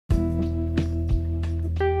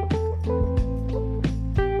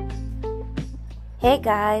Hey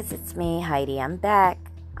guys, it's me, Heidi. I'm back.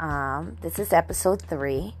 This is episode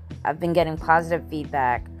 3. I've been getting positive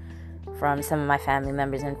feedback from some of my family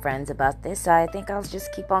members and friends about this, so I think I'll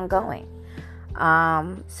just keep on going.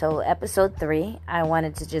 So episode 3, I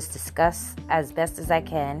wanted to just discuss as best as I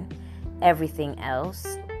can everything else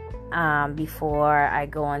before I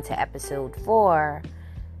go on to episode 4,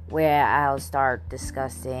 where I'll start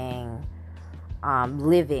discussing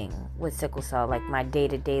living with sickle cell, like my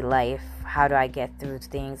day-to-day life, how do I get through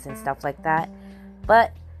things and stuff like that.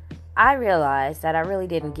 But I realized that I really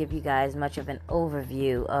didn't give you guys much of an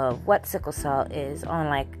overview of what sickle cell is on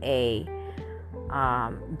like a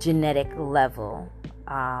genetic level.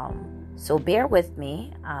 So bear with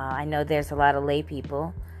me. I know there's a lot of lay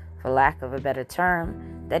people, for lack of a better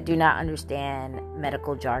term, that do not understand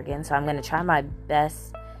medical jargon. So I'm going to try my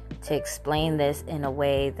best to explain this in a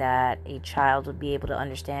way that a child would be able to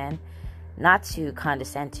understand, not to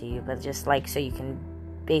condescend to you, but just like so you can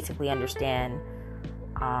basically understand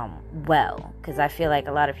well, because I feel like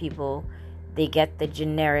a lot of people, they get the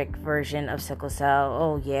generic version of sickle cell.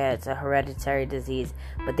 Oh yeah, it's a hereditary disease,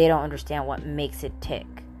 but they don't understand what makes it tick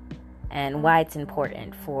and why it's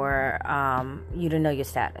important for you to know your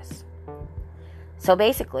status. So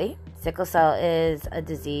basically, sickle cell is a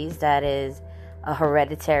disease that is a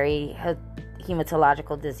hereditary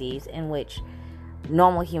hematological disease in which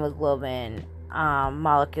normal hemoglobin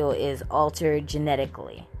molecule is altered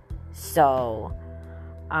genetically. So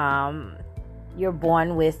you're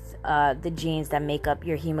born with the genes that make up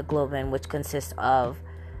your hemoglobin, which consists of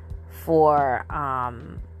 4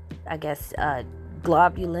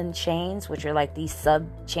 globulin chains, which are like these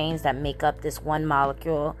sub chains that make up this one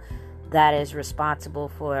molecule that is responsible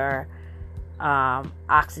for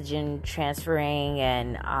oxygen transferring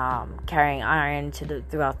and carrying iron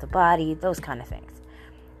throughout the body, those kind of things.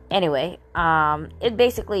 Anyway, it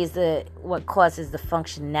basically is what causes the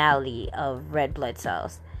functionality of red blood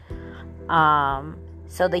cells.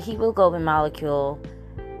 So the hemoglobin molecule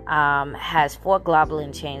has 4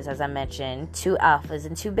 globulin chains, as I mentioned, 2 alphas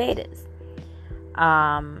and 2 betas.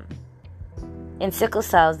 In sickle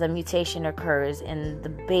cells, the mutation occurs in the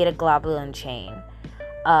beta globulin chain.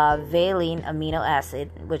 Valine amino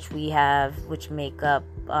acid, which make up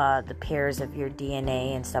the pairs of your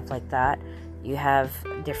DNA and stuff like that. You have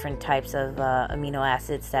different types of amino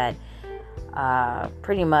acids that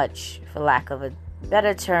pretty much, for lack of a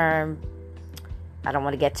better term, I don't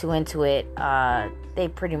want to get too into it, they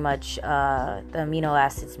pretty much, the amino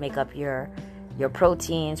acids make up your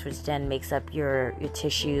proteins, which then makes up your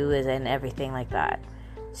tissue and everything like that.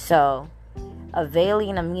 So a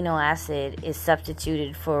valine amino acid is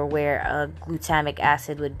substituted for where a glutamic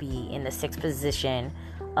acid would be in the 6th position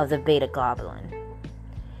of the beta globulin.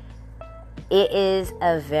 It is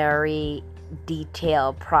a very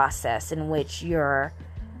detailed process in which your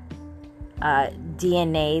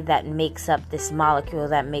DNA that makes up this molecule,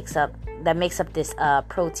 that makes up this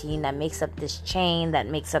protein, that makes up this chain, that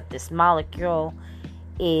makes up this molecule,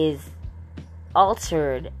 is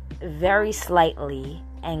altered very slightly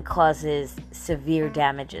and causes severe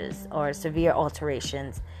damages or severe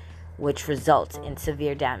alterations, which results in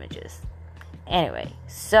severe damages. Anyway,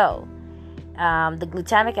 so the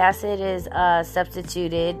glutamic acid is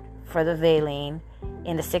substituted for the valine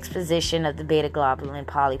in the 6th position of the beta globulin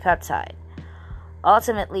polypeptide,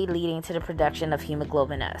 ultimately leading to the production of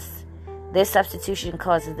hemoglobin S. This substitution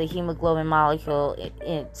causes the hemoglobin molecule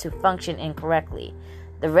to function incorrectly.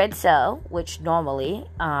 The red cell, which normally,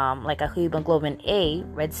 like a hemoglobin A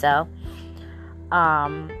red cell,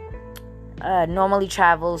 normally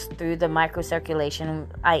travels through the microcirculation,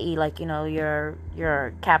 i.e., like, your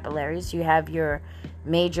capillaries. You have your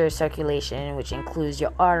major circulation, which includes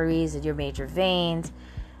your arteries and your major veins,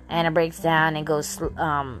 and it breaks down and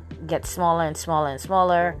gets smaller and smaller and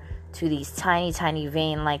smaller to these tiny, tiny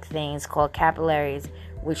vein-like things called capillaries,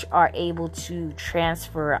 which are able to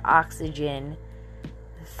transfer oxygen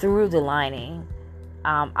through the lining,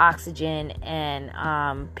 oxygen, and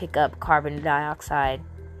pick up carbon dioxide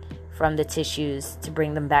from the tissues to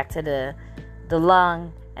bring them back to the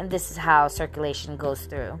lung, and this is how circulation goes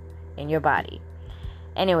through in your body.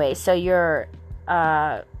 Anyway, so your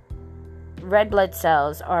red blood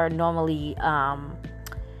cells are normally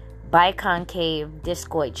biconcave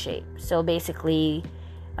discoid shape. So basically,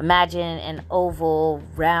 imagine an oval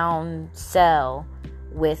round cell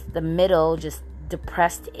with the middle just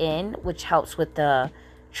depressed in, which helps with the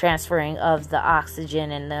transferring of the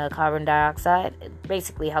oxygen and the carbon dioxide. It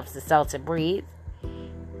basically helps the cell to breathe.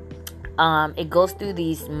 It goes through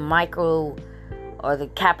these the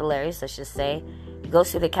capillaries, let's just say. It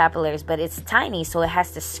goes through the capillaries, but it's tiny, so it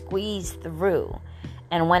has to squeeze through.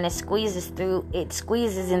 And when it squeezes through, it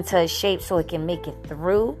squeezes into a shape so it can make it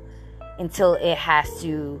through until it has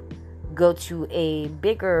to go to a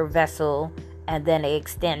bigger vessel, and then it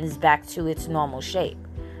extends back to its normal shape.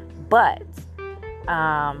 But,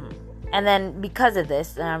 and then because of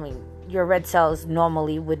this, your red cells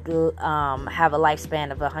normally would have a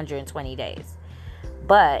lifespan of 120 days.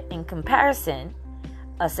 But in comparison,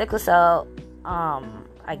 a sickle cell,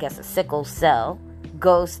 a sickle cell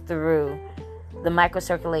goes through the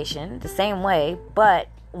microcirculation the same way, but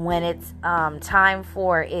when it's time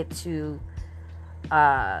for it to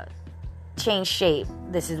change shape,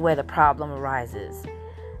 this is where the problem arises.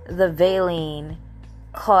 The valine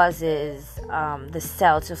causes the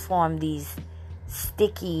cell to form these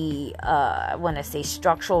sticky,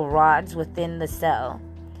 structural rods within the cell,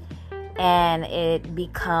 and it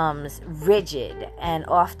becomes rigid and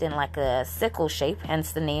often like a sickle shape,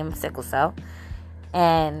 hence the name sickle cell.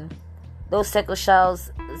 And those sickle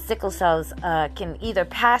cells can either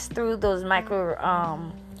pass through those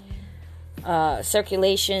micro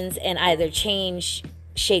circulations and either change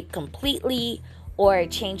shape completely, or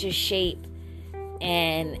it changes shape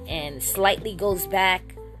and slightly goes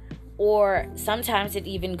back, or sometimes it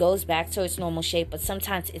even goes back to its normal shape, but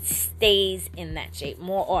sometimes it stays in that shape.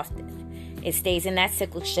 More often it stays in that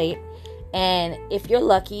sickle shape, and if you're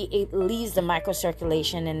lucky, it leaves the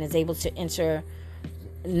microcirculation and is able to enter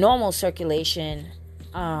normal circulation,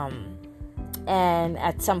 and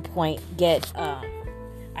at some point get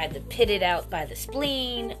either pitted out by the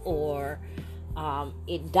spleen, or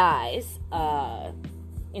it dies.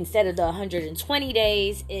 Instead of the 120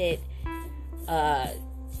 days, it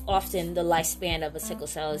often the lifespan of a sickle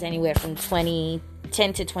cell is anywhere from 10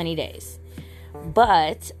 to 20 days.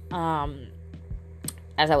 But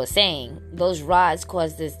as I was saying, those rods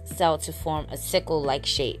cause the cell to form a sickle-like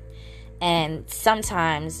shape, and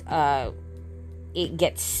sometimes it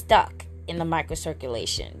gets stuck in the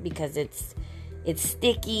microcirculation because it's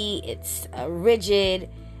sticky, it's rigid,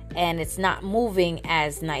 and it's not moving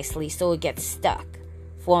as nicely, so it gets stuck,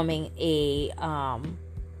 forming a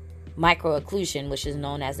microocclusion, which is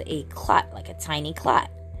known as a clot, like a tiny clot.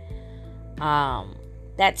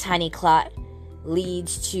 That tiny clot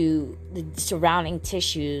leads to the surrounding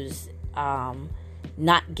tissues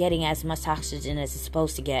not getting as much oxygen as it's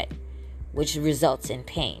supposed to get, which results in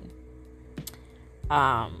pain.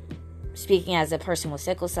 Speaking as a person with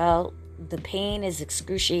sickle cell, the pain is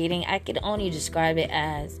excruciating. I could only describe it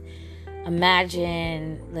as,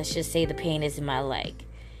 imagine, let's just say the pain is in my leg.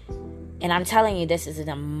 And I'm telling you, this is in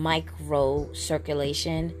a micro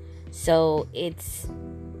circulation, so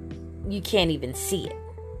you can't even see it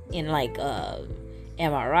in like a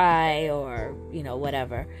MRI or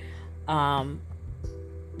whatever.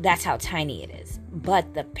 That's how tiny it is.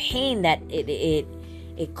 But the pain that it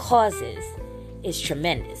causes is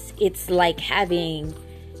tremendous. It's like having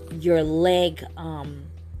your leg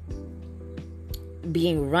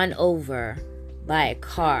being run over by a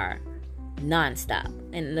car nonstop,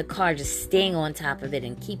 and the car just staying on top of it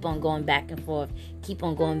and keep on going back and forth,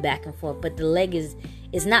 but the leg is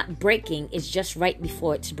not breaking, it's just right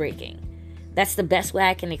before it's breaking. That's the best way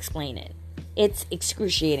I can explain it. It's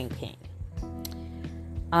excruciating pain.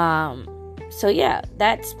 So yeah,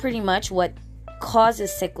 that's pretty much what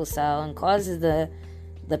causes sickle cell and causes the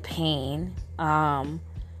pain,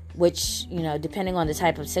 which, depending on the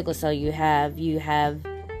type of sickle cell you have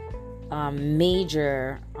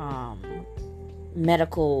major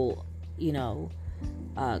medical,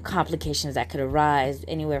 complications that could arise,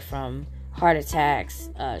 anywhere from heart attacks,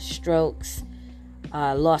 strokes,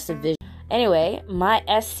 loss of vision. Anyway, my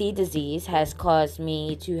SC disease has caused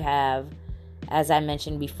me to have, as I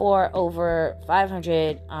mentioned before, over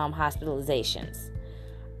 500 hospitalizations.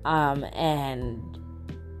 And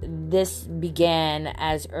this began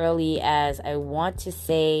as early as, I want to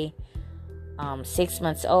say, 6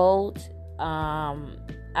 months old.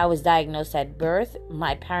 I was diagnosed at birth.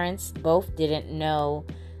 My parents both didn't know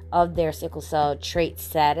of their sickle cell trait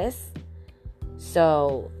status.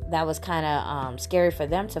 So that was kind of scary for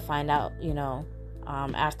them to find out,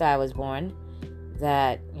 after I was born,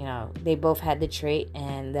 that, they both had the trait,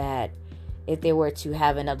 and that if they were to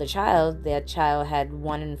have another child, that child had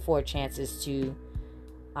 1 in 4 chances to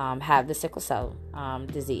have the sickle cell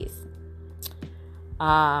disease.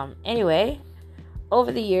 Anyway,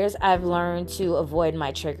 over the years, I've learned to avoid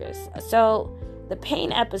my triggers. So the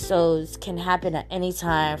pain episodes can happen at any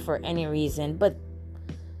time for any reason, but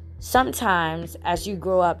sometimes as you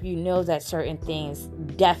grow up, you know that certain things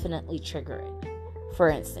definitely trigger it. For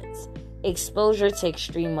instance, exposure to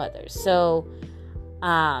extreme weather. So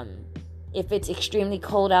if it's extremely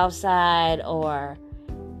cold outside, or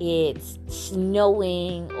it's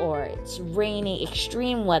snowing or it's raining,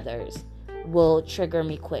 extreme weathers will trigger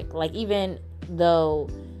me quick. Like, even though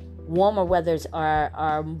warmer weathers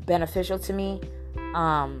are beneficial to me,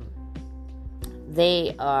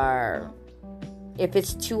 they are, if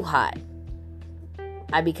it's too hot,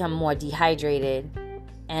 I become more dehydrated,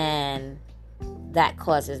 and that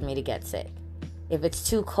causes me to get sick. If it's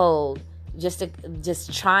too cold,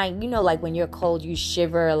 just trying, like when you're cold, you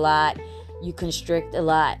shiver a lot, you constrict a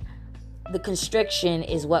lot. The constriction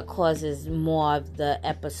is what causes more of the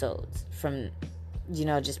episodes from,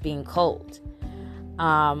 just being cold.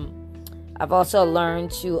 I've also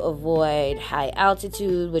learned to avoid high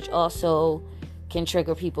altitude, which also can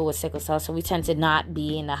trigger people with sickle cell. So we tend to not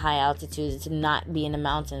be in the high altitudes, to not be in the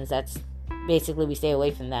mountains. That's basically, we stay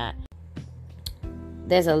away from that.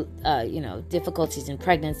 There's difficulties in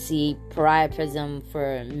pregnancy, priapism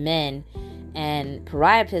for men, and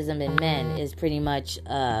priapism in men is pretty much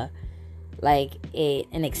like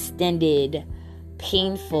an extended,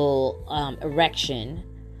 painful erection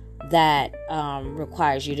that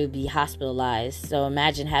requires you to be hospitalized. So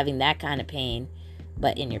imagine having that kind of pain,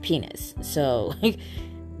 but in your penis. So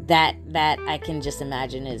that I can just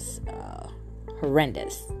imagine is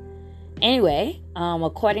horrendous. Anyway,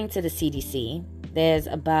 according to the CDC, there's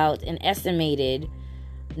about an estimated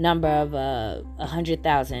number of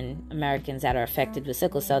 100,000 Americans that are affected with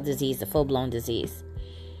sickle cell disease, the full-blown disease.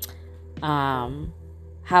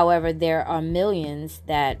 However, there are millions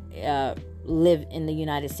that live in the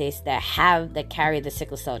United States that carry the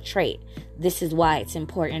sickle cell trait. This is why it's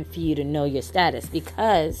important for you to know your status,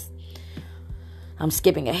 because I'm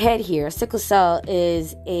skipping ahead here. Sickle cell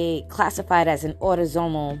is classified as an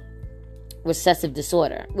autosomal recessive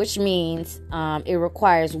disorder, which means it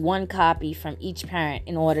requires one copy from each parent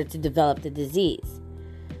in order to develop the disease.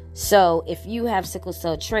 So if you have sickle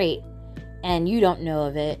cell trait and you don't know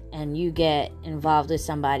of it, and you get involved with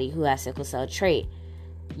somebody who has sickle cell trait,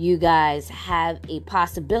 you guys have a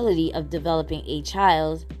possibility of developing a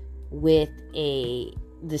child with the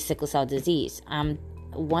sickle cell disease.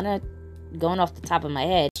 Going off the top of my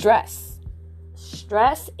head, stress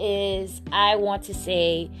is, I want to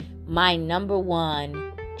say, my number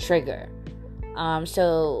one trigger.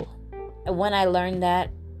 So when I learned that,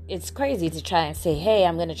 it's crazy to try and say, hey,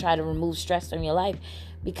 I'm going to try to remove stress from your life,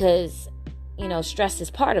 because stress is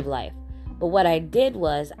part of life. But what I did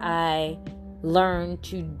was I learned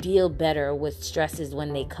to deal better with stresses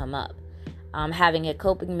when they come up. Having a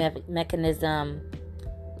coping mechanism,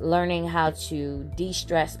 learning how to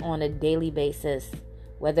de-stress on a daily basis,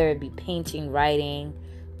 whether it be painting, writing,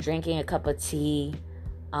 drinking a cup of tea,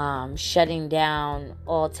 shutting down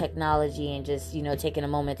all technology and just, taking a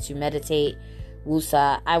moment to meditate,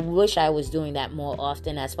 woosah. I wish I was doing that more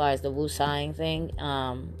often as far as the woosahing thing,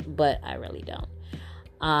 but I really don't.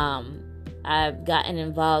 I've gotten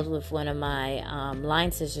involved with one of my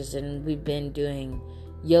line sisters, and we've been doing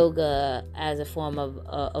yoga as a form of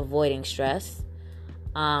avoiding stress.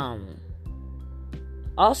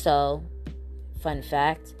 Also, fun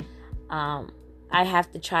fact, I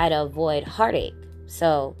have to try to avoid heartache.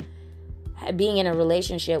 So being in a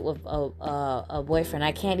relationship with a boyfriend,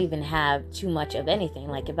 I can't even have too much of anything.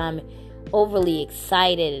 Like if I'm overly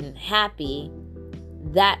excited and happy,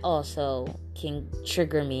 that also can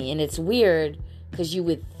trigger me. And it's weird because you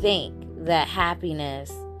would think that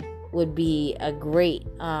happiness would be a great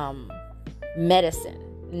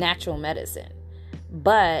natural medicine.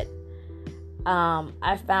 But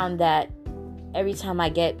I found that every time I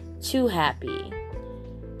get too happy,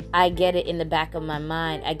 I get it in the back of my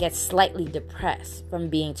mind. I get slightly depressed from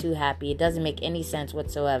being too happy. It doesn't make any sense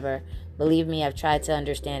whatsoever. Believe me, I've tried to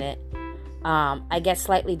understand it. I get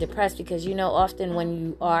slightly depressed because, often when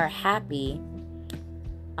you are happy,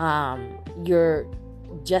 you're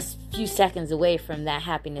just a few seconds away from that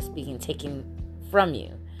happiness being taken from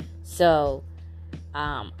you. So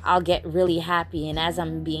I'll get really happy, and as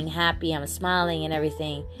I'm being happy, I'm smiling and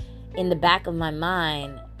everything. In the back of my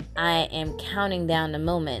mind, I am counting down the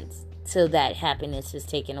moments till that happiness is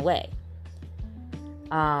taken away.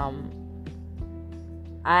 I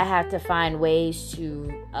have to find ways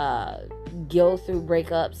to go through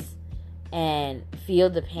breakups and feel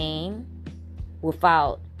the pain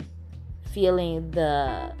without feeling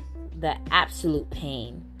the absolute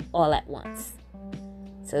pain all at once.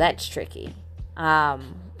 So that's tricky.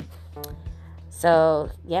 So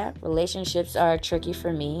yeah, relationships are tricky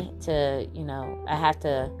for me to, I have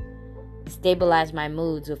to stabilize my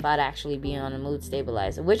moods without actually being on a mood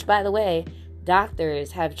stabilizer, which, by the way,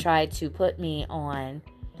 doctors have tried to put me on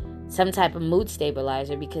some type of mood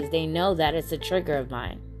stabilizer because they know that it's a trigger of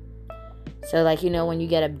mine. So like, when you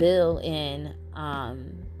get a bill in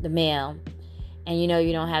the mail, and you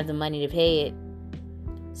don't have the money to pay it,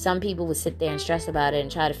 some people would sit there and stress about it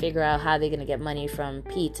and try to figure out how they're going to get money from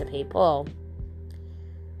Pete to pay Paul.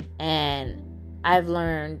 And I've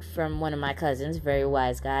learned from one of my cousins, very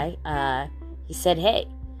wise guy, he said, hey,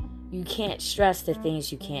 you can't stress the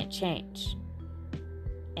things you can't change.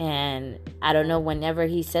 And I don't know, whenever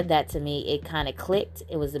he said that to me, it kind of clicked.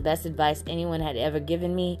 It was the best advice anyone had ever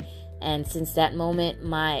given me. And since that moment,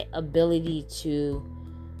 my ability to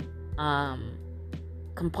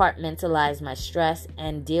compartmentalize my stress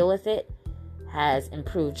and deal with it has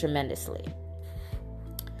improved tremendously.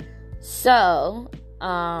 So,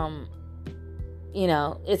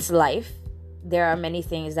 it's life. There are many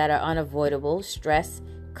things that are unavoidable. Stress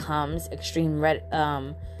comes, extreme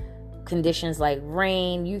conditions like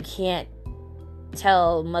rain. You can't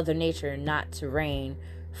tell Mother Nature not to rain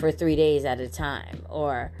for 3 days at a time,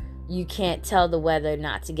 or you can't tell the weather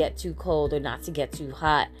not to get too cold or not to get too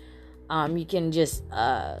hot. You can just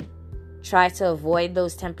try to avoid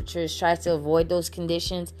those temperatures, try to avoid those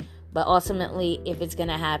conditions, but ultimately, if it's going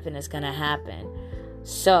to happen, it's going to happen.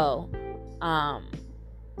 So,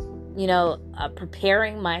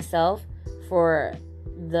 preparing myself for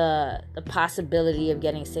the possibility of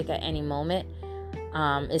getting sick at any moment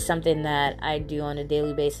is something that I do on a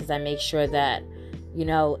daily basis. I make sure that,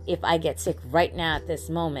 if I get sick right now at this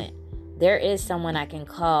moment, there is someone I can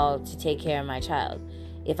call to take care of my child.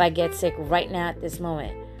 If I get sick right now at this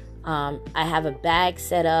moment, I have a bag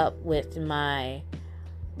set up with my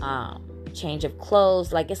change of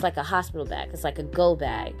clothes. It's like a hospital bag. It's like a go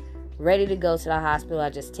bag, ready to go to the hospital.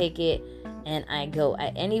 I just take it and I go.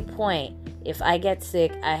 At any point, if I get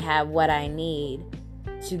sick, I have what I need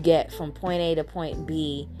to get from point A to point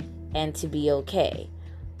B and to be okay.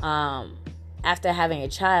 After having a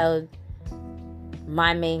child,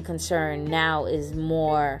 my main concern now is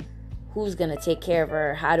more who's going to take care of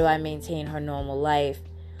her. How do I maintain her normal life?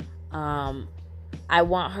 I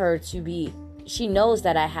want her to be, she knows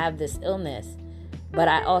that I have this illness, but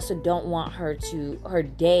I also don't want her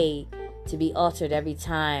day to be altered every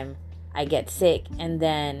time I get sick, and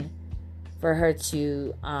then for her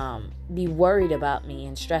to be worried about me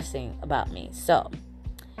and stressing about me. So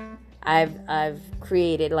I've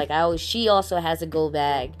created, she also has a go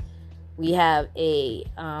bag. We have a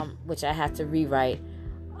which I have to rewrite,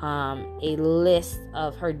 a list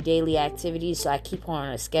of her daily activities, so I keep her on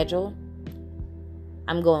a schedule.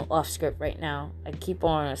 I'm going off script right now. I keep her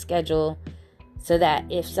on a schedule so that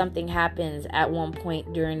if something happens at one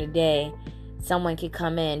point during the day, someone could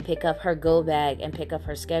come in, pick up her go bag, and pick up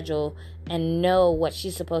her schedule and know what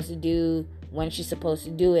she's supposed to do, when she's supposed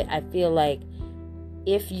to do it. I feel like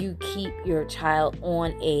if you keep your child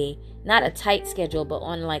on not a tight schedule, but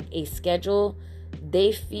on a schedule,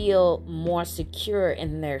 they feel more secure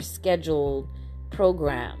in their scheduled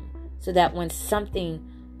program, so that when something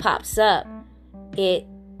pops up, it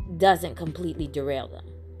doesn't completely derail them.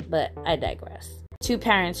 But I digress. 2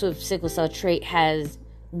 parents with sickle cell trait has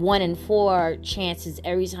 1 in 4 chances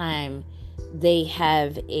every time they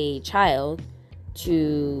have a child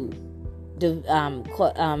to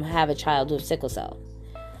have a child with sickle cell.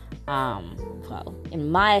 Well,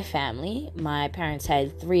 in my family, my parents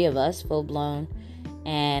had 3 of us full blown,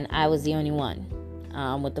 and I was the only one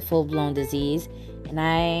with the full blown disease. And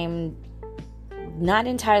I'm not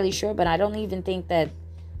entirely sure, but I don't even think that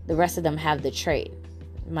the rest of them have the trait.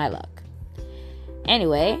 My luck.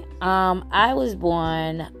 Anyway, I was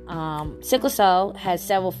born, sickle cell has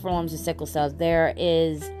several forms of sickle cells. There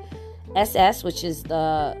is SS, which is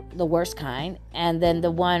the worst kind, and then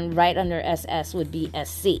the one right under SS would be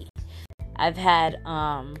SC. I've had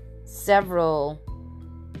several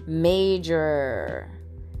major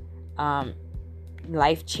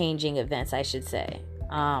life-changing events, I should say,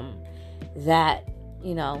 that,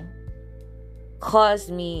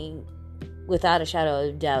 caused me, without a shadow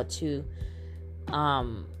of a doubt, to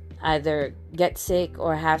either get sick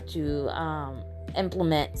or have to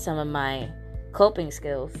implement some of my coping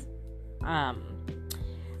skills.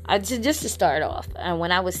 Just to start off,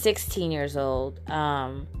 when I was 16 years old,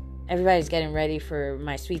 everybody's getting ready for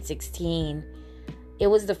my Sweet 16. It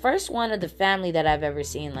was the first one of the family that I've ever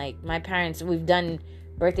seen. My parents, we've done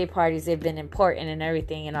birthday parties. They've been important and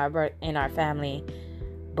everything in our family.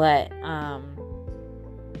 But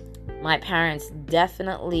my parents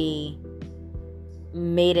definitely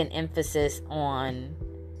made an emphasis on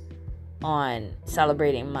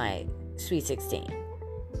celebrating my Sweet 16.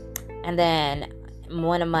 And then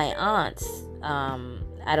one of my aunts,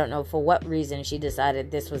 I don't know for what reason, she decided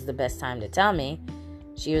this was the best time to tell me.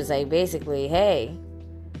 She was like, basically, hey,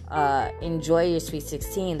 enjoy your Sweet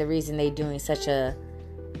 16. The reason they're doing such a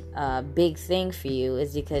a big thing for you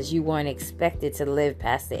is because you weren't expected to live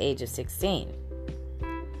past the age of 16.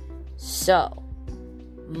 So,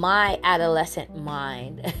 my adolescent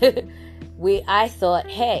mind, I thought,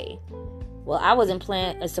 hey, well, I wasn't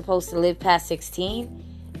supposed to live past 16.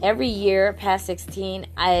 Every year past 16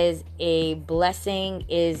 is a blessing,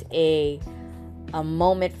 is a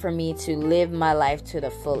moment for me to live my life to the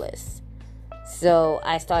fullest. So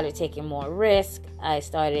I started taking more risk. I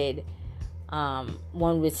started,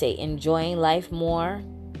 one would say, enjoying life more.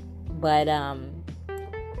 But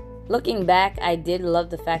looking back, I did love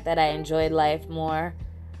the fact that I enjoyed life more.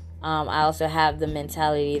 I also have the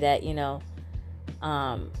mentality that,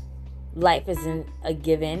 life isn't a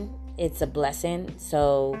given. It's a blessing.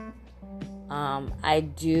 So I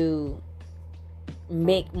do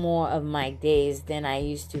make more of my days than I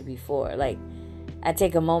used to before. Like, I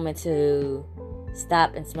take a moment to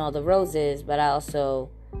stop and smell the roses, but I also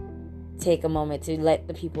take a moment to let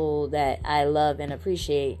the people that I love and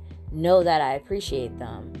appreciate know that I appreciate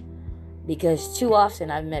them. Because too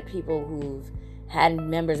often I've met people who've had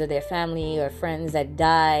members of their family or friends that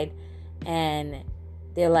died, and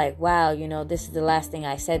they're like, wow, this is the last thing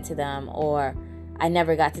I said to them, or I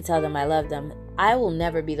never got to tell them I love them. I will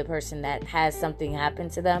never be the person that has something happen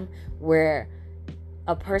to them where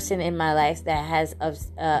a person in my life that has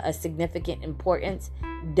a significant importance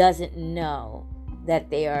doesn't know that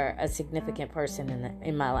they are a significant person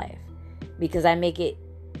in my life. Because I make it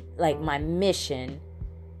like my mission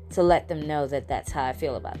to let them know that that's how I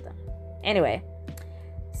feel about them. Anyway,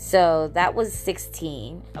 so that was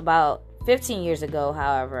 16. About 15 years ago,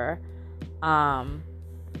 however,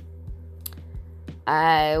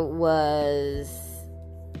 I was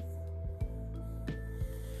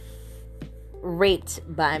raped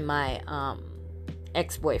by my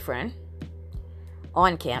ex-boyfriend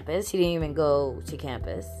on campus. He didn't even go to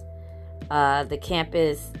campus. The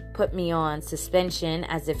campus put me on suspension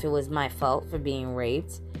as if it was my fault for being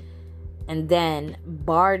raped, and then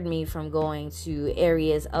barred me from going to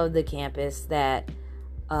areas of the campus that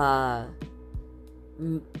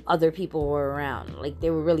other people were around. Like, they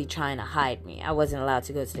were really trying to hide me. I wasn't allowed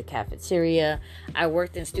to go to the cafeteria. I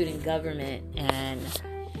worked in student government, and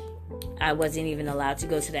I wasn't even allowed to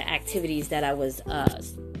go to the activities that I was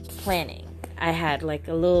planning. I had like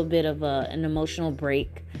a little bit of an emotional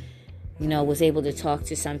break. Was able to talk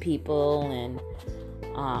to some people, and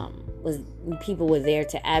people were there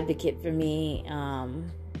to advocate for me.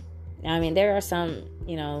 There are some,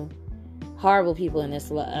 horrible people in this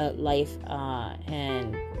life,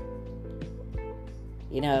 and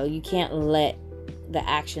you can't let the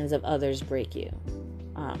actions of others break you.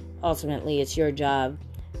 Ultimately, it's your job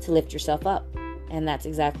to lift yourself up, and that's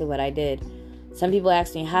exactly what I did. Some people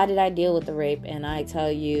ask me, how did I deal with the rape? And I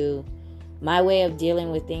tell you, my way of dealing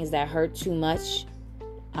with things that hurt too much,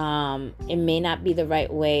 it may not be the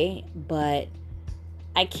right way, but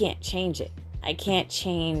I can't change it. I can't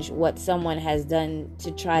change what someone has done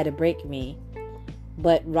to try to break me,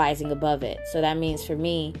 but rising above it. So that means for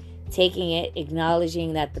me, taking it,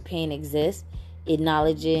 acknowledging that the pain exists,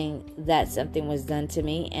 acknowledging that something was done to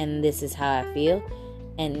me, and this is how I feel,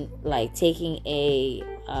 and like taking a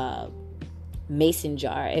mason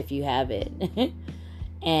jar, if you have it,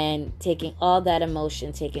 and taking all that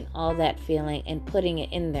emotion, taking all that feeling, and putting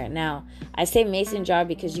it in there. Now, I say mason jar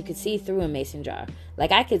because you could see through a mason jar.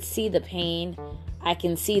 Like, I could see the pain, I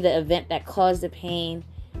can see the event that caused the pain,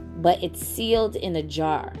 but it's sealed in a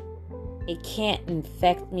jar. It can't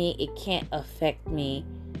infect me, it can't affect me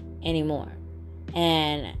anymore.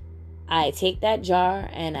 And I take that jar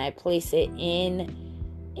and I place it in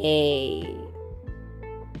a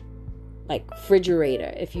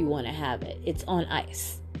refrigerator, if you want to have it. It's on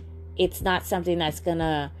ice. It's not something that's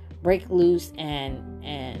gonna break loose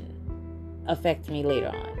and affect me later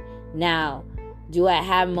on. Now, do I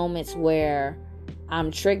have moments where I'm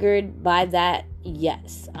triggered by that?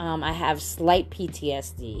 Yes. I have slight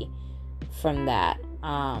PTSD from that,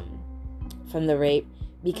 from the rape,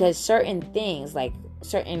 because certain things, like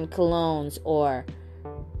certain colognes or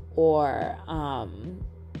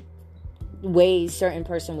ways certain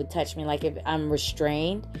person would touch me, like if I'm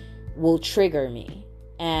restrained, will trigger me,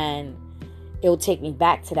 and it will take me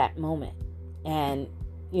back to that moment. And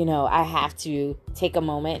I have to take a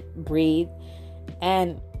moment, breathe,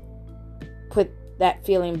 and put that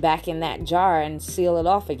feeling back in that jar and seal it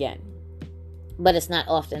off again. But it's not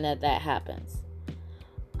often that happens.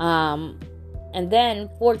 And then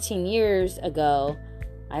 14 years ago,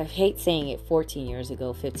 I hate saying it 14 years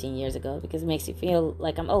ago, 15 years ago, because it makes you feel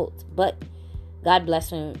like I'm old. But God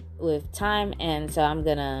blessed me with time, and so I'm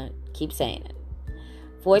going to keep saying it.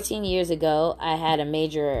 14 years ago, I had a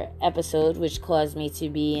major episode which caused me to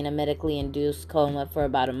be in a medically induced coma for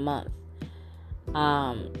about a month.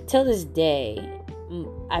 Till this day,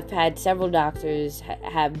 I've had several doctors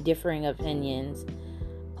have differing opinions.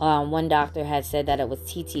 One doctor had said that it was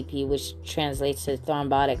TTP, which translates to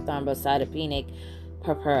thrombotic thrombocytopenic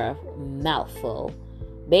purpura, mouthful.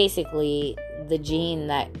 Basically, the gene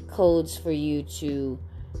that codes for you to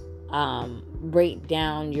break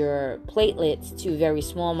down your platelets to very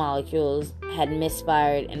small molecules had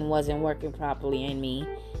misfired and wasn't working properly in me,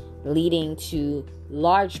 leading to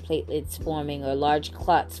large platelets forming or large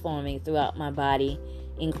clots forming throughout my body,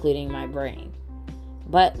 including my brain.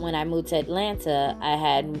 But when I moved to Atlanta, I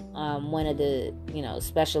had one of the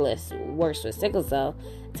specialists who works with sickle cell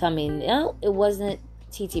tell me, no, it wasn't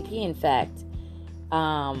TTP. In fact,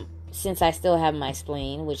 since I still have my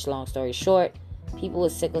spleen, which, long story short, people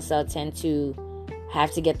with sickle cell tend to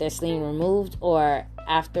have to get their spleen removed, or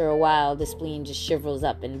after a while the spleen just shrivels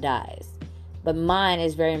up and dies. But mine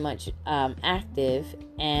is very much active,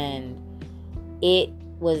 and it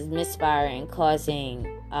was misfiring, causing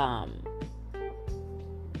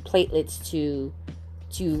platelets to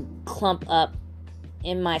clump up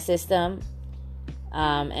in my system,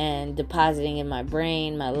 and depositing in my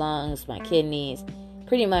brain, my lungs, my kidneys.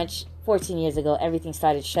 Pretty much 14 years ago, everything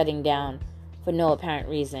started shutting down for no apparent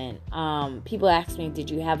reason. People ask me,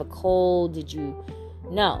 did you have a cold?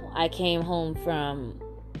 No, I came home from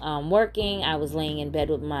working. I was laying in bed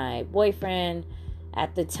with my boyfriend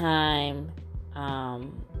at the time.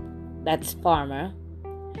 That's Farmer.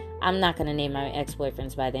 I'm not going to name my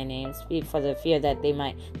ex-boyfriends by their names for the fear that they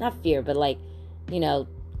might, not fear, but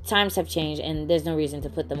times have changed and there's no reason to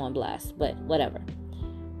put them on blast, but whatever.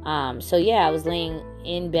 So yeah, I was laying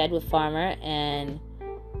in bed with Farmer, and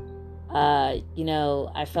I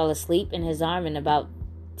fell asleep in his arm, and about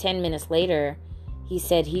 10 minutes later, he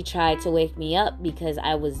said he tried to wake me up because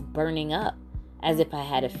I was burning up as if I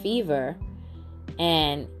had a fever,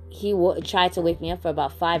 and he tried to wake me up for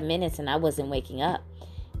about 5 minutes, and I wasn't waking up.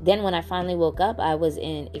 Then when I finally woke up, I was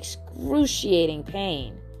in excruciating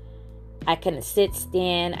pain. I couldn't sit,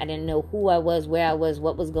 stand. I didn't know who I was, where I was,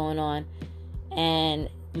 what was going on. And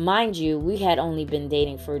mind you, we had only been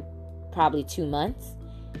dating for probably 2 months.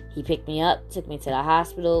 He picked me up, took me to the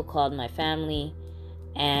hospital, called my family,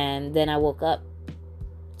 and then I woke up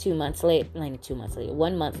 1 month later.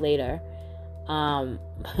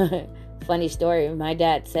 Funny story, my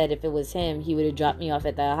dad said if it was him, he would have dropped me off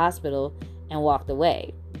at the hospital and walked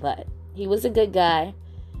away. But he was a good guy.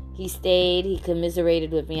 He stayed, he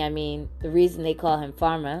commiserated with me. I mean, the reason they call him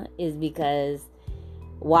Pharma is because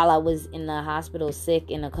while I was in the hospital sick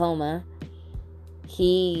in a coma,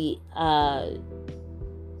 he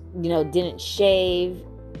didn't shave,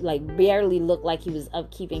 barely looked like he was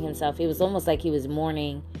upkeeping himself. It was almost like he was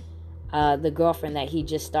mourning the girlfriend that he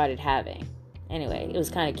just started having. Anyway, it was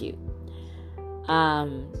kind of cute.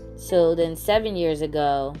 So then 7 years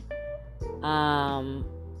ago,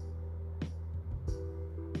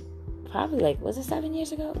 was it 7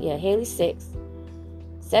 years ago? Yeah, Haley's 6.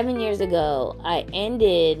 7 years ago, I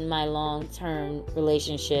ended my long-term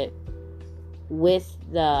relationship with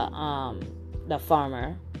the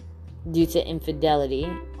Farmer due to infidelity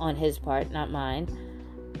on his part, not mine.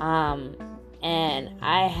 And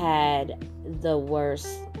I had the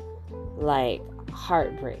worst,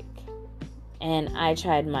 heartbreak. And I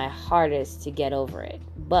tried my hardest to get over it.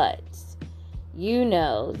 But you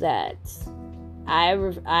know that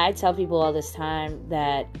I tell people all this time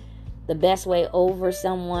that the best way over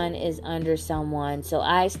someone is under someone. So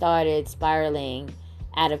I started spiraling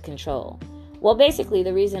out of control. Well, basically,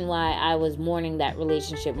 the reason why I was mourning that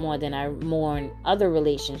relationship more than I mourn other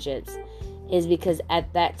relationships is because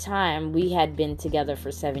at that time we had been together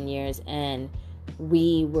for 7 years and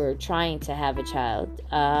we were trying to have a child.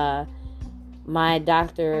 My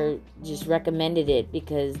doctor just recommended it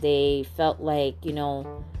because they felt like,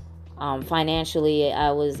 financially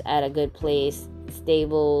I was at a good place,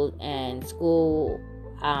 stable, and school.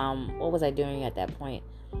 What was I doing at that point?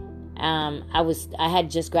 I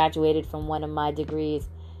had just graduated from one of my degrees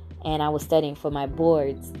and I was studying for my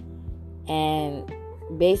boards. And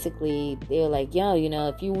basically they were like,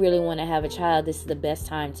 if you really want to have a child, this is the best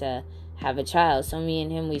time to have a child. So me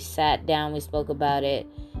and him, we sat down, we spoke about it.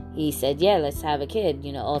 He said, yeah, let's have a kid.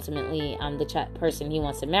 Ultimately, I'm the person he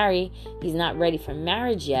wants to marry. He's not ready for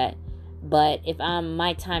marriage yet. But if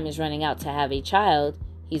my time is running out to have a child,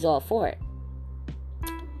 he's all for it.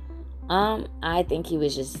 I think he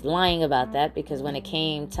was just lying about that, because when it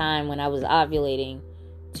came time when I was ovulating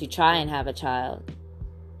to try and have a child,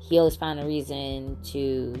 he always found a reason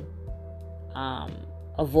to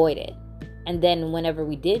avoid it. And then whenever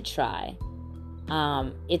we did try,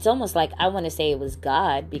 it's almost like I want to say it was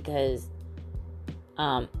God, because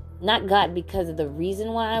not God because of the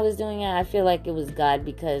reason why I was doing it. I feel like it was God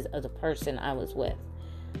because of the person I was with.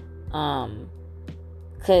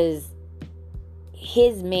 Because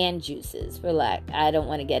his man juices, for lack, I don't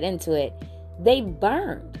want to get into it, they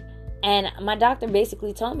burned. And my doctor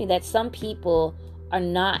basically told me that some people are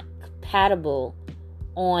not compatible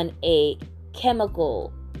on a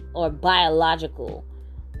chemical or biological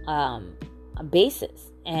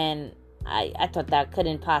basis. And I thought that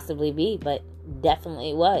couldn't possibly be, but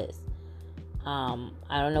definitely was. I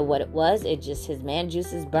don't know what it was. It just, his man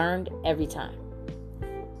juices burned every time.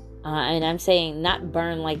 And I'm saying not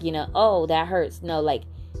burn like, oh, that hurts. No, like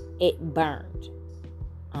it burned.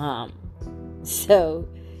 So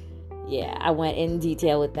yeah, I went in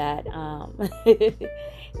detail with that.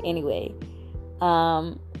 Anyway,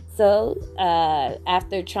 so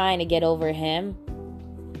after trying to get over him,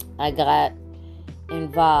 I got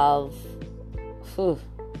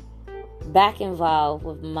back involved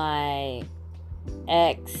with my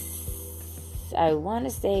ex, I want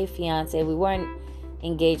to say fiance. We weren't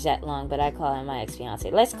engaged that long, but I call him my ex-fiance.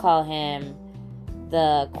 Let's call him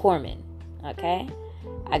the Corman, okay?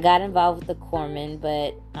 I got involved with the Corman,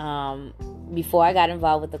 but before I got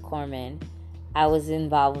involved with the Corman, I was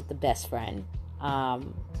involved with the best friend.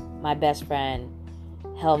 My best friend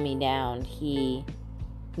held me down. He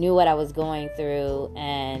knew what I was going through,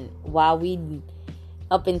 and while we,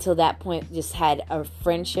 up until that point, just had a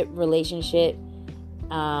friendship relationship,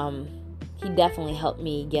 he definitely helped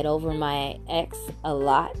me get over my ex a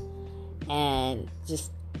lot, and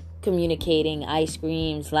just communicating, ice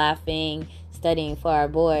creams, laughing, studying for our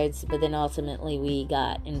boards. But then ultimately we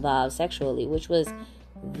got involved sexually, which was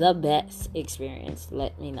the best experience.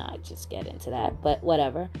 Let me not just get into that, but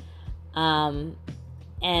whatever. And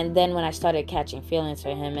then when I started catching feelings for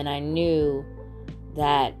him, and I knew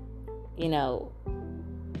that,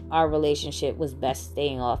 our relationship was best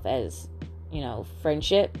staying off as,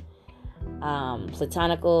 friendship,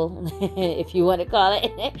 platonical, if you want to call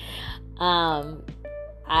it.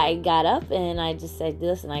 I got up and I just said,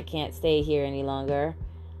 listen, I can't stay here any longer.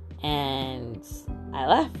 And I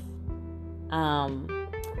left.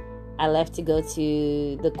 I left to go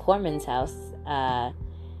to the Corman's house.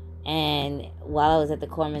 And while I was at the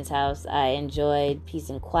Corman's house, I enjoyed peace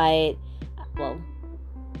and quiet. Well,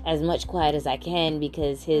 as much quiet as I can,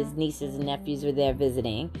 because his nieces and nephews were there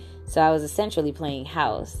visiting. So I was essentially playing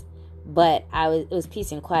house. But it was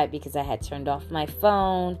peace and quiet because I had turned off my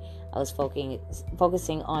phone. I was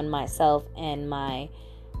focusing on myself and my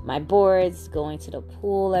boards, going to the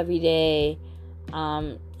pool every day.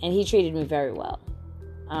 And he treated me very well.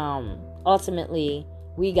 Ultimately,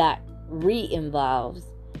 we got re-involved,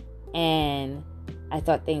 and I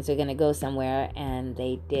thought things were going to go somewhere, and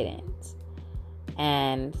they didn't.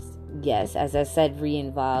 And yes, as I said,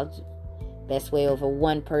 re-involved. Best way over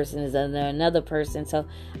one person is under another person. So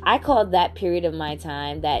I called that period of my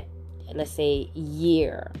time, that, let's say,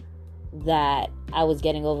 year that I was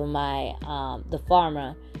getting over my the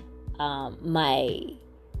farmer, my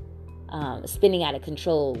spinning out of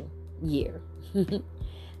control year.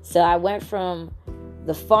 So I went from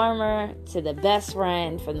the farmer to the best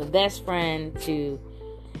friend, from the best friend to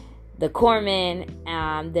the Corman.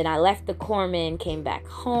 Then I left the Corman, came back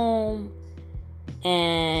home,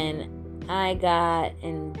 and I got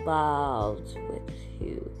involved with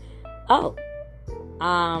who? Oh,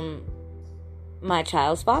 my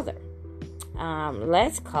child's father.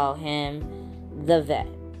 Let's call him the vet.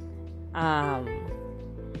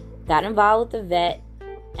 Got involved with the vet,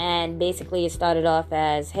 and basically it started off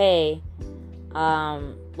as, hey,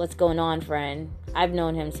 what's going on, friend? I've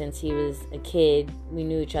known him since he was a kid. We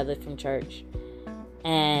knew each other from church.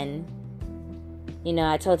 And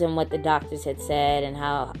I told him what the doctors had said, and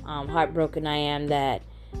how heartbroken I am that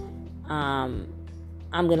I'm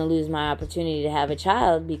going to lose my opportunity to have a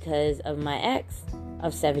child because of my ex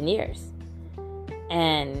of 7 years.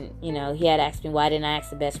 And, he had asked me, why didn't I ask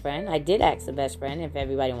the best friend? I did ask the best friend, if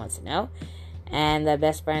everybody wants to know. And the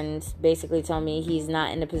best friend basically told me he's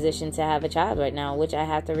not in a position to have a child right now, which I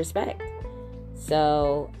have to respect.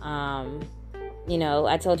 So,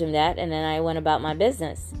 I told him that, and then I went about my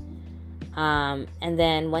business. And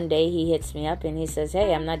then one day he hits me up and he says,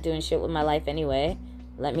 hey, I'm not doing shit with my life anyway.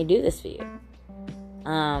 Let me do this for you.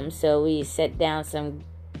 So we set down some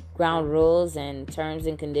ground rules and terms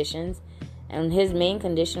and conditions. And his main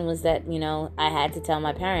condition was that, I had to tell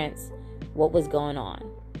my parents what was going on.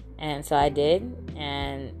 And so I did.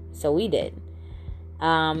 And so we did.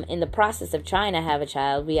 In the process of trying to have a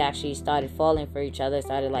child, we actually started falling for each other,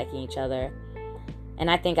 started liking each other.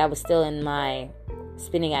 And I think I was still in my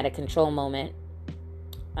spinning out of control moment,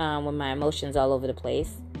 with my emotions all over the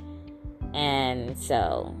place. And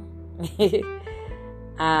so,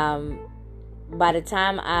 by the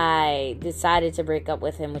time I decided to break up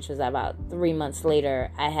with him, which was about 3 months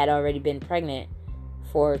later, I had already been pregnant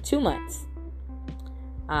for 2 months.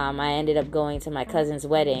 I ended up going to my cousin's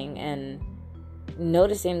wedding and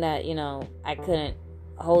noticing that, I couldn't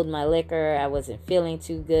hold my liquor. I wasn't feeling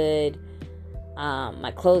too good.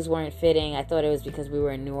 My clothes weren't fitting. I thought it was because we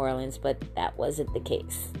were in New Orleans, but that wasn't the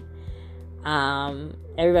case.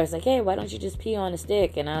 Everybody's like, hey, why don't you just pee on a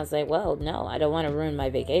stick? And I was like, well, no, I don't want to ruin my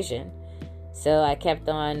vacation. So I kept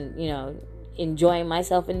on, enjoying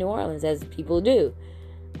myself in New Orleans, as people do.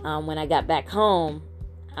 When I got back home,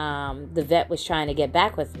 the vet was trying to get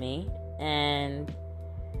back with me, and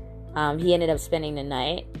he ended up spending the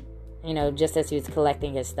night, just as he was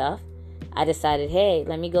collecting his stuff. I decided, hey,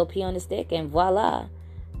 let me go pee on the stick, and voila,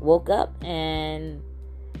 woke up and,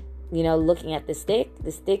 looking at the stick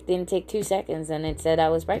didn't take 2 seconds, and it said I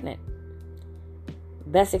was pregnant.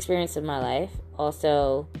 Best experience of my life.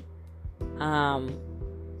 Also,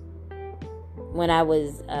 when I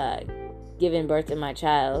was giving birth to my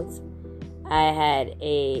child, I had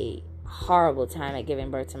a horrible time at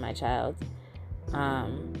giving birth to my child.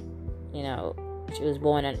 She was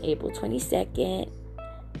born on April 22nd.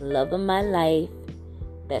 Love of my life.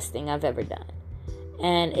 Best thing I've ever done.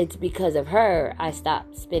 And it's because of her I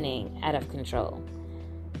stopped spinning out of control.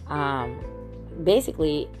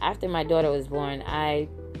 Basically, after my daughter was born, I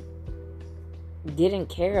didn't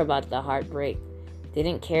care about the heartbreak.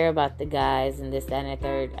 Didn't care about the guys and this, that, and the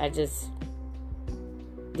third. I just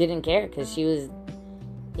didn't care because she was,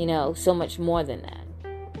 so much more than that.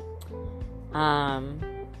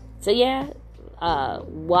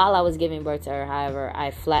 While I was giving birth to her, however, I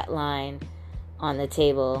flatlined on the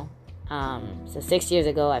table. So 6 years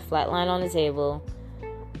ago, I flatlined on the table.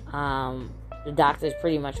 The doctors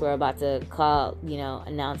pretty much were about to call,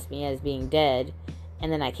 announce me as being dead.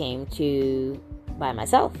 And then I came to by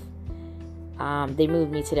myself. They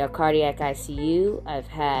moved me to their cardiac ICU.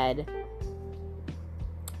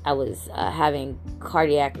 I was having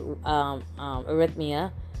cardiac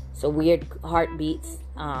arrhythmia, so weird heartbeats,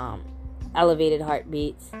 elevated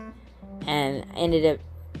heartbeats, and ended up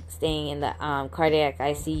staying in the cardiac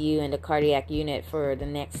ICU and the cardiac unit for the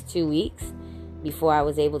next 2 weeks before I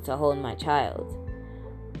was able to hold my child.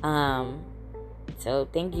 So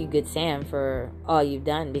thank you, Good Sam, for all you've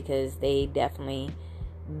done, because they definitely,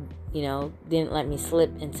 didn't let me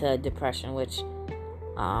slip into depression, which,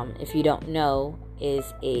 if you don't know,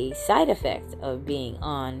 is a side effect of being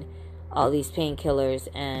on all these painkillers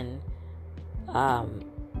and,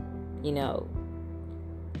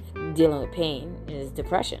 dealing with pain is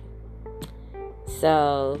depression.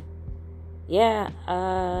 So, yeah,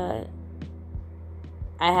 I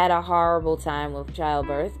had a horrible time with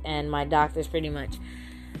childbirth, and my doctors pretty much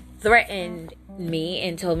threatened me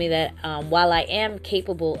and told me that while I am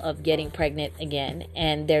capable of getting pregnant again,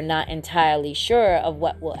 and they're not entirely sure of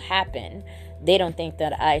what will happen, they don't think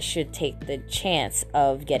that I should take the chance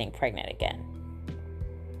of getting pregnant again.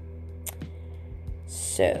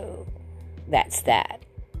 So that's that.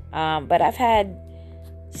 But I've had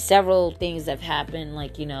several things that have happened,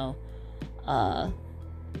 like,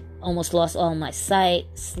 almost lost all my sight,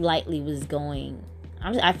 slightly was going,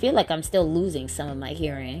 I feel like I'm still losing some of my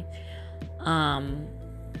hearing.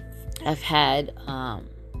 I've had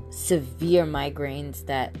severe migraines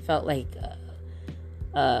that felt like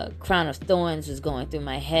a crown of thorns was going through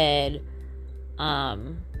my head.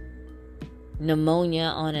 Pneumonia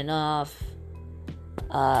on and off.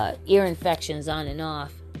 Ear infections on and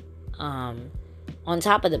off. On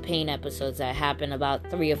top of the pain episodes that happen about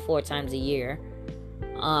 3 or 4 times a year.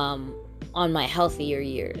 On my healthier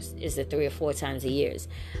years is the 3 or 4 times a year.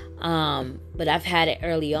 But I've had it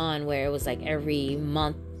early on where it was like every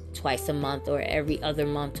month, twice a month, or every other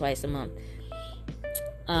month, twice a month.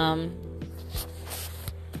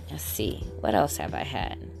 Let's see, what else have I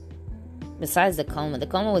had besides the coma? The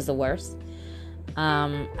coma was the worst.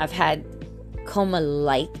 I've had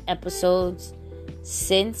coma-like episodes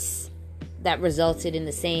since that resulted in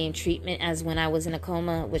the same treatment as when I was in a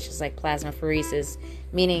coma, which is like plasmapheresis,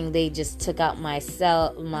 meaning they just took out my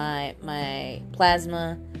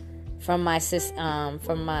plasma from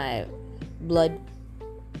my blood,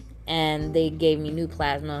 and they gave me new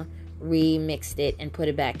plasma, remixed it, and put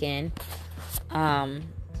it back in.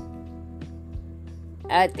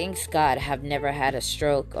 I thanks God have never had a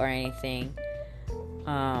stroke or anything.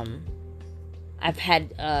 I've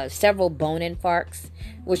had several bone infarcts,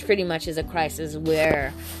 which pretty much is a crisis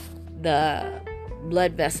where the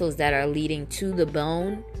blood vessels that are leading to the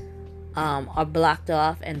bone are blocked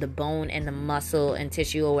off, and the bone and the muscle and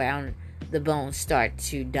tissue around the bone start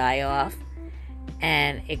to die off,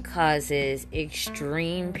 and it causes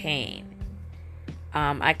extreme pain.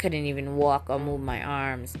 I couldn't even walk or move my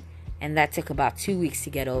arms, and that took about 2 weeks to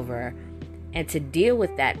get over. And to deal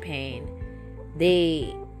with that pain,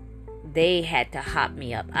 they had to hop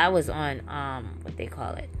me up. I was on what they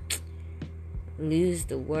call it, lose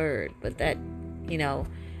the word, but that,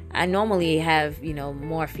 I normally have,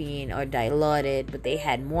 morphine or Dilaudid, but they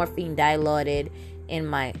had morphine, Dilaudid in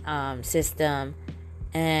my system,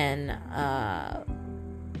 and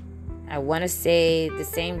I want to say the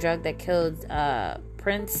same drug that killed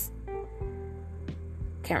Prince.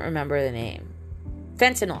 Can't remember the name.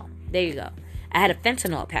 Fentanyl. There you go. I had a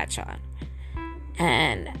fentanyl patch on,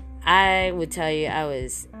 and I would tell you I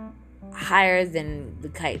was higher than the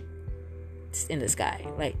kite in the sky.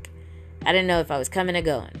 Like, I didn't know if I was coming or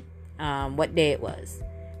going, what day it was.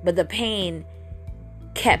 But the pain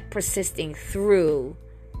kept persisting through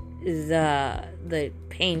the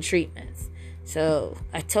pain treatments. So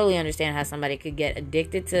I totally understand how somebody could get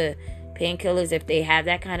addicted to painkillers if they have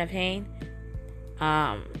that kind of pain.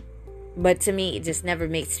 But to me, it just never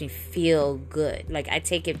makes me feel good. Like, I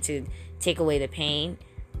take it to take away the pain.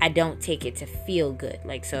 I don't take it to feel good.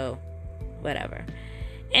 Like, so, whatever.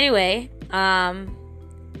 Anyway,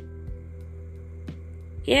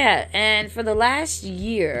 yeah, and for the last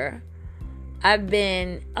year, I've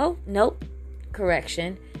been, 3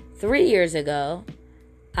 years ago,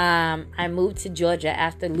 I moved to Georgia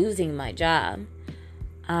after losing my job.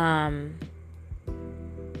 So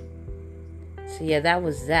yeah, that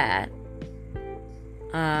was that.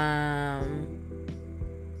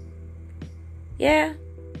 Yeah.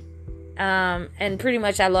 And pretty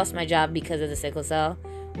much I lost my job because of the sickle cell,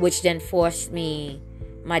 which then forced my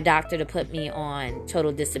doctor to put me on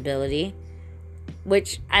total disability,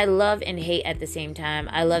 which I love and hate at the same time.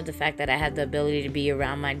 I love the fact that I have the ability to be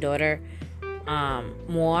around my daughter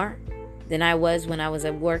more than I was when I was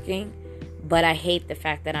working, but I hate the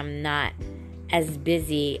fact that I'm not as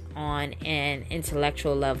busy on an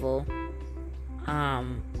intellectual level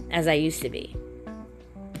as I used to be.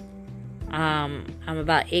 I'm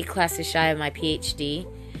about 8 classes shy of my PhD.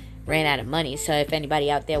 Ran out of money, so if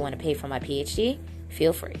anybody out there want to pay for my PhD,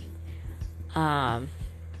 feel free. So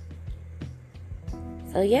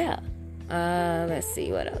yeah, let's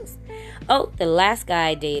see what else. Oh, the last guy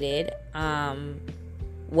I dated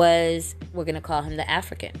was, we're gonna call him the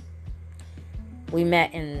African. We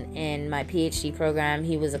met in my PhD program.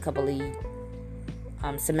 He was a couple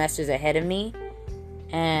of semesters ahead of me,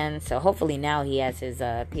 and so hopefully now he has his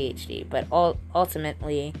PhD. But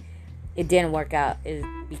ultimately, it didn't work out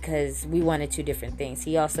because we wanted 2 different things.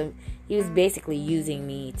 He was basically using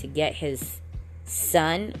me to get his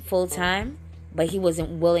son full time, but he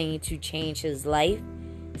wasn't willing to change his life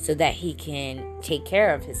so that he can take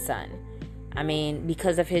care of his son. I mean,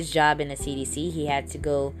 because of his job in the CDC, he had to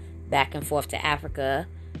go back and forth to Africa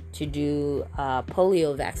to do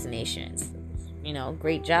polio vaccinations.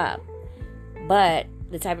 Great job. But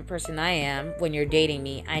the type of person I am, when you're dating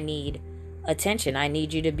me, I need attention. I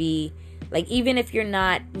need you to be, like, even if you're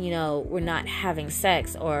not, we're not having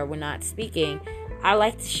sex or we're not speaking, I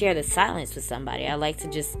like to share the silence with somebody. I like to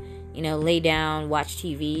just, lay down, watch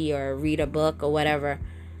TV or read a book or whatever,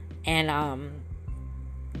 and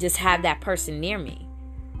just have that person near me.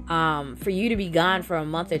 For you to be gone for a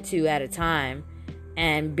month or 2 at a time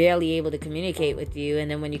and barely able to communicate with you,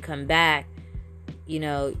 and then when you come back,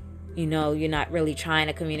 you're not really trying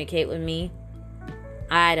to communicate with me,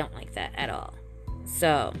 I don't like that at all.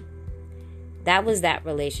 So that was that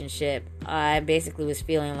relationship. I basically was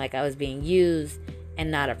feeling like I was being used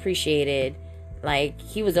and not appreciated. Like,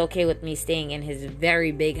 he was okay with me staying in his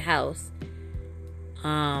very big house,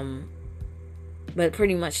 but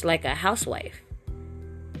pretty much like a housewife.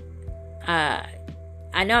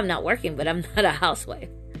 I know I'm not working, but I'm not a housewife.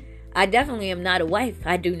 I definitely am not a wife.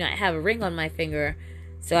 I do not have a ring on my finger.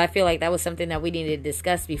 So I feel like that was something that we needed to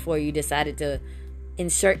discuss before you decided to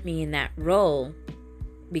insert me in that role,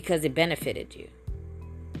 because it benefited you.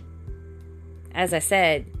 As I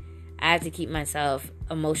said, I have to keep myself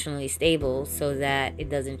emotionally stable so that it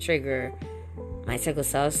doesn't trigger my sickle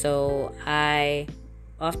cell. So I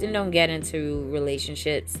often don't get into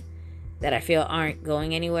relationships that I feel aren't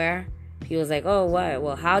going anywhere. People's like, oh, what?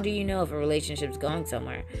 Well, how do you know if a relationship's going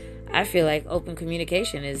somewhere? I feel like open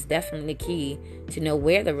communication is definitely key to know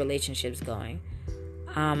where the relationship's going.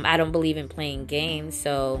 I don't believe in playing games,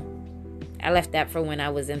 so I left that for when I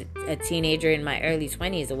was a teenager in my early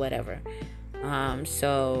 20s or whatever.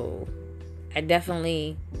 So I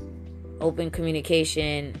definitely open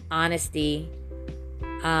communication, honesty.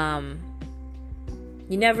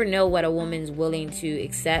 You never know what a woman's willing to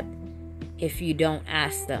accept if you don't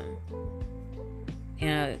ask them. You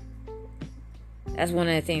know, that's one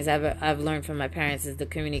of the things I've learned from my parents, is the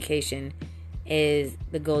communication is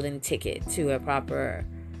the golden ticket to a proper,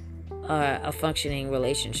 a functioning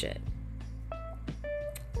relationship.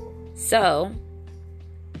 So,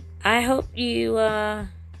 I hope you,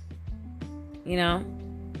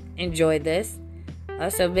 enjoyed this.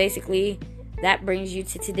 So basically, that brings you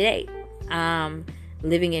to today.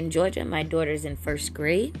 Living in Georgia, my daughter's in first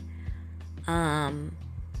grade. I'm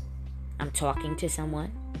talking to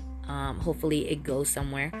someone. Hopefully it goes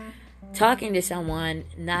somewhere. Talking to someone,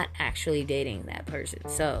 not actually dating that person.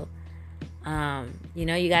 So,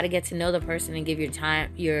 you got to get to know the person and give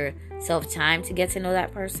yourself time to get to know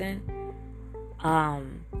that person.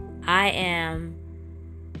 I am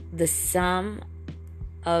the sum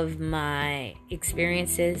of my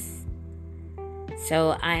experiences.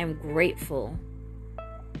 So I am grateful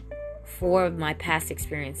for my past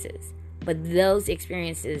experiences. But those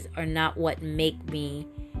experiences are not what make me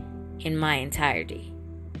in my entirety.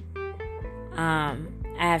 I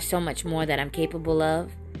have so much more that I'm capable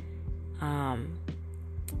of.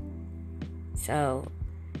 So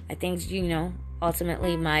I think,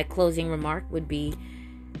 ultimately my closing remark would be,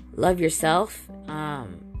 love yourself,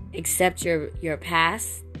 accept your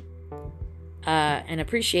past, and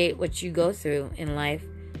appreciate what you go through in life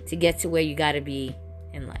to get to where you got to be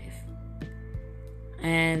in life.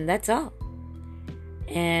 And that's all.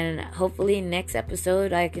 And hopefully next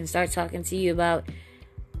episode I can start talking to you about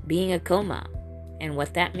being a co-mom and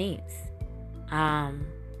what that means.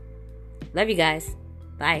 Love you guys.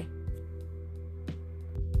 Bye.